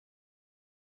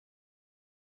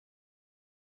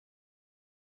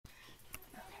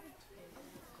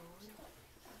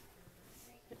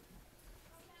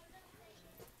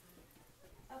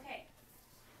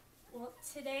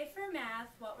today for math,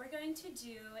 what we're going to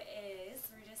do is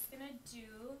we're just going to do,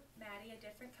 Maddie, a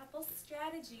different couple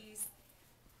strategies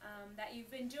that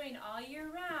you've been doing all year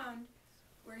round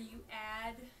where you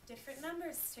add different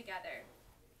numbers together.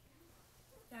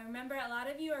 Now remember, a lot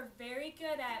of you are very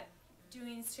good at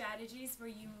doing strategies where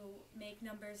you make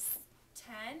numbers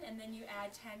 10 and then you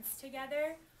add tens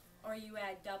together, or you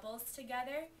add doubles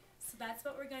together. So that's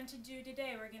what we're going to do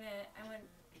today. I want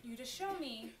you to show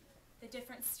me the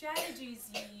different strategies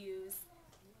you use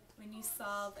when you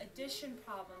solve addition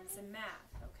problems in math,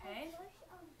 okay?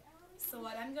 So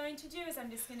what I'm going to do is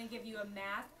I'm just going to give you a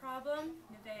math problem.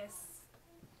 Nevaeh,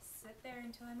 sit there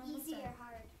until I'm almost done. Easy or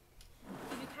hard?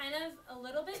 Give you kind of a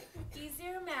little bit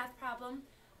easier math problem,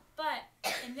 but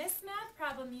in this math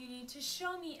problem you need to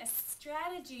show me a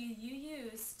strategy you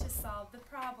use to solve the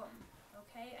problem,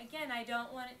 okay? Again, I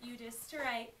don't want you just to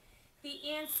write the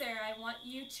answer. I want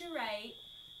you to write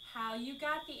how you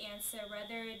got the answer,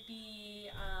 whether it be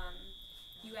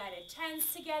you added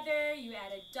tens together, you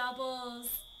added doubles,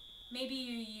 maybe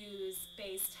you use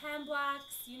base 10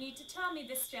 blocks. You need to tell me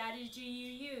the strategy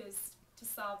you used to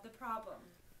solve the problem,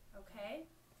 okay?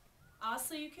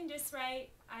 Also, you can just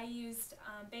write, I used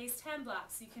base 10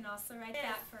 blocks. You can also write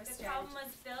that for a strategy. The problem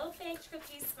was Bill baked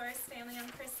cookies for his family on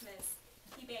Christmas.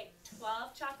 He baked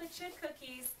 12 chocolate chip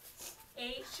cookies,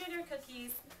 8 sugar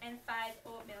cookies, and 5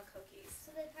 oatmeal cookies.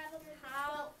 So the problem is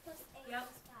 12 plus 8 Yep.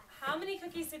 plus 5. How many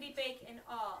cookies did he bake in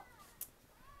all?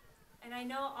 And I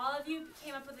know all of you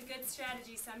came up with a good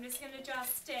strategy, so I'm just going to draw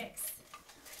sticks.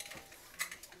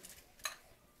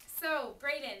 So,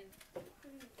 Brayden,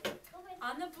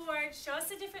 on the board, show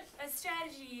us a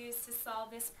strategy you used to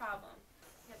solve this problem.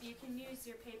 You can use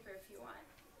your paper if you want.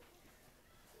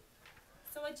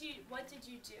 So what did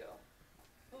you do?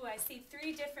 Ooh, I see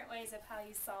 3 different ways of how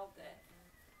you solved it.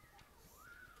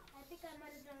 I think I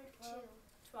might have done it 2.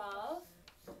 12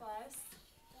 plus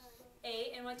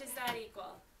 8, and what does that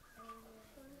equal?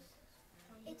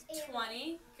 It's 8.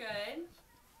 20, good.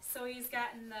 So he's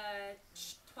gotten the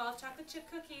 12 chocolate chip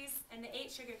cookies and the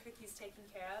 8 sugar cookies taken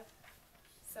care of.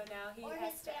 So now he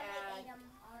has to add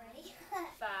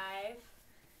 5.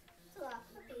 It's a lot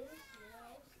of cookies.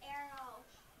 Arrow.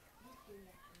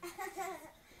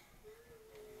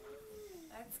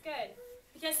 That's good.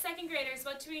 Because second graders,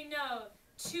 what do we know?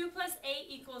 2 plus 8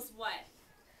 equals what?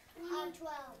 12.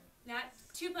 Not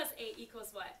 2 plus 8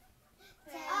 equals what?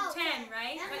 10. 10,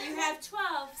 right? But you have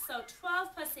 12, so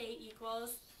 12 plus 8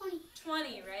 equals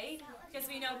 20, right? Because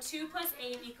we know 2 plus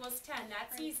 8 equals 10.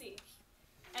 That's easy.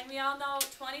 And we all know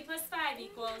 20 plus 5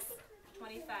 equals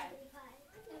 25.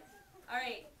 All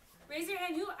right. Raise your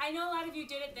hand. I know a lot of you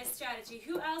did it this strategy.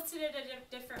 Who else did it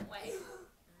a different way?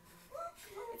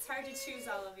 It's hard to choose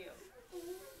all of you.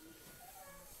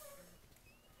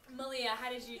 Malia, how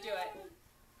did you do it?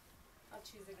 I'll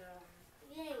choose a girl.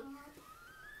 Yay.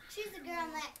 Choose a girl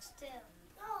next, too.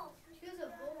 No, choose a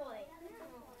boy.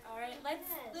 All right, let's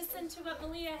listen to what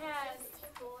Malia has.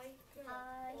 Boy.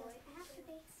 I have to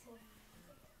base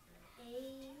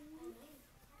 8.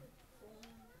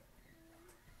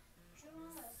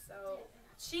 So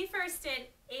she first did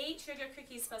 8 sugar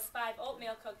cookies plus 5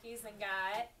 oatmeal cookies and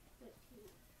got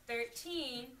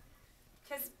 13.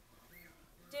 Because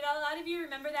did a lot of you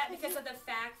remember that because of the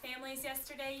fact families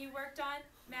yesterday you worked on,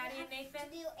 Maddie and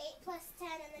Nathan? You do 8 plus 10,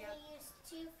 and then you use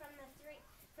 2 from the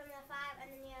 5,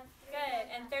 and then you have 3. Good.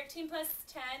 And 13 plus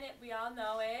 10, we all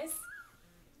know is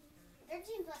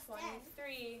 13 plus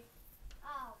 23. 10.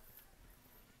 Oh.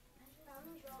 I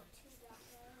only wrote 2 down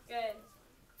there. Good.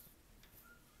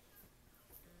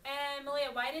 And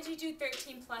Malia, why did you do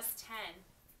 13 plus 10?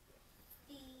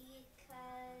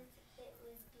 Because it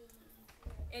would be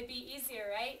easier. It'd be easier,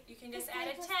 right? You can just add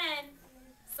a 10.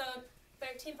 So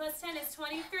 13 plus 10 is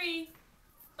 23.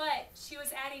 But she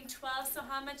was adding 12, so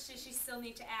how much does she still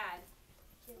need to add?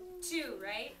 2,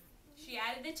 right? She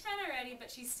added the 10 already, but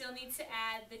she still needs to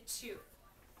add the 2.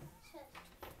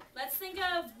 Let's think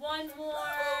of one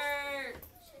more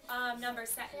number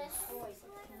sentence.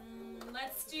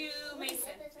 Let's do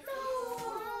Mason.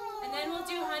 And then we'll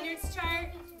do hundreds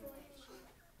chart,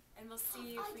 and we'll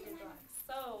see if we can block.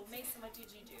 So, Mason, what did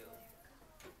you do?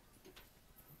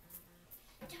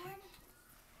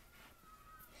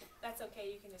 That's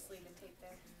okay, you can just leave the tape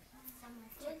there.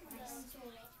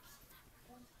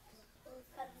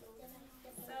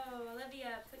 So,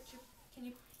 Olivia, can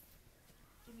you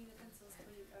give me the pencils,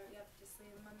 please? Or, yep, just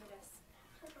leave them on the desk.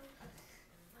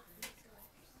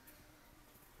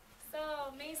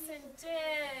 So, Mason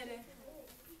did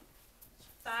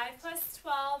 5 plus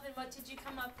 12, and what did you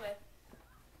come up with?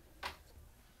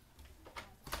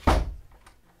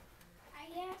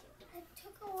 I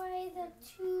took away away the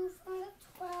 2 from the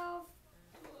 12.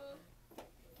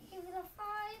 Give it a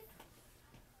 5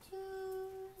 to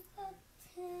the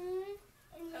 10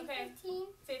 and make Okay. 15.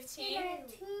 15. And I have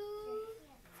 2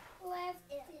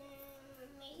 left and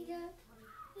made up.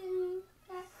 And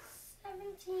that's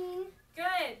 17.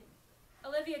 Good.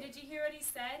 Olivia, did you hear what he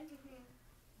said?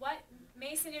 What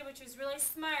Mason did, which was really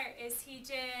smart, is he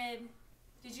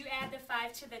did you add the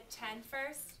 5 to the 10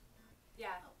 first?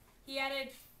 Yeah. He added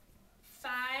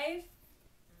 5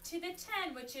 to the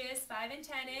 10, which is 5 and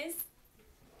 10 is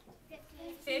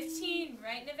 15,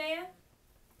 right, Nevaeh?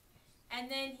 And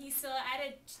then he still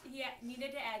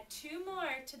needed to add 2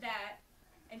 more to that,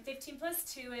 and 15 plus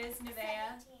 2 is,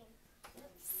 Nevaeh?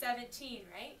 17,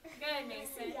 right? Good,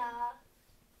 Mason. Yeah.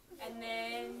 And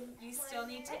then you still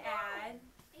need to add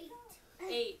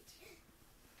 8.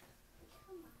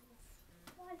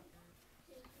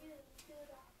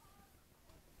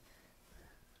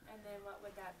 And then what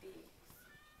would that be?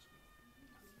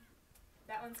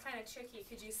 That one's kind of tricky.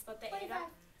 Could you split the 8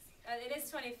 up? It is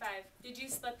 25. Did you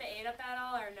split the 8 up at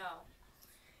all or no?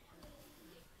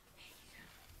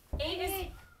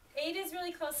 8 is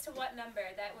really close to what number?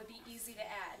 That would be easy to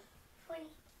add. 20.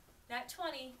 Not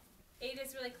 20. 8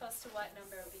 is really close to what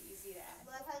number would be easy to add?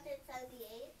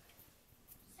 178.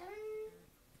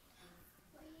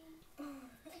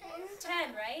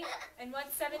 10, right? And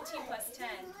what's 17 plus 10?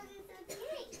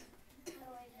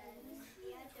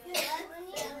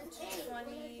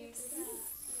 20.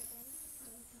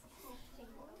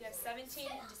 You have 17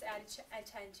 and just add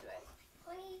 10 to it.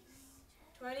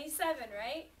 27,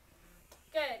 right?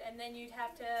 Good. And then you'd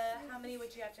have to, how many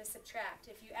would you have to subtract?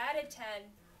 If you added 10,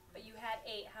 but you had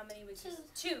 8, how many would you?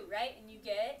 2, right? And you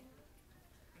get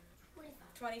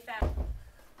 25.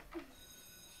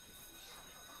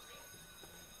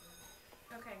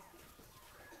 Okay.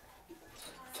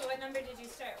 So what number did you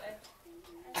start with?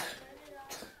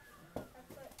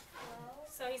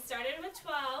 So he started with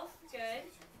 12. Good.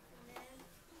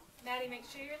 Maddie, make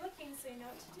sure you're looking so you know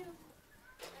what to do.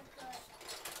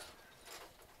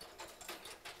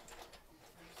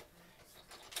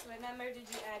 So what number did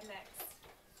you add next?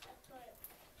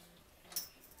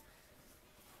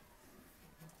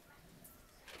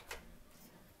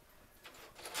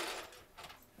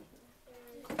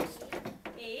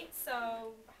 8.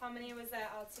 So how many was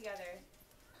that altogether?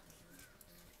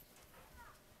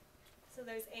 So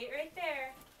there's 8 right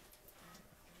there.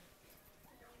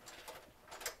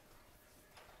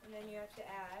 And then you have to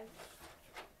add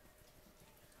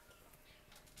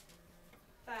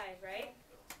 5, right?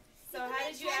 So how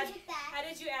did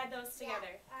you add those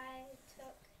together? I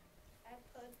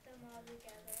put them all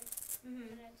together.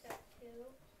 Mhm. And I took 2,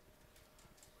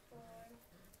 4,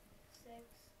 6,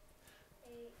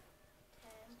 8,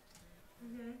 10.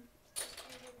 Mhm.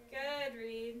 Good,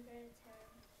 Reed. And then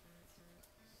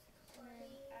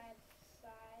I had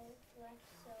 5 left,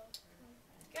 so.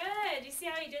 Good. You see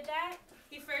how he did that?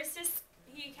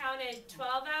 He counted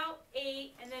 12 out,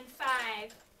 8, and then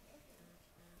 5.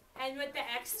 And with the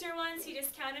extra ones, he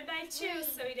just counted by 2.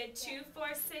 So he did 2,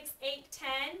 4, 6, 8,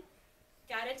 10.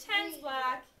 Got a tens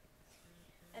block.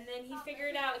 And then he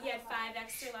figured out he had 5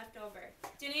 extra left over.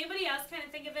 Did anybody else kind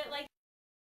of think of it like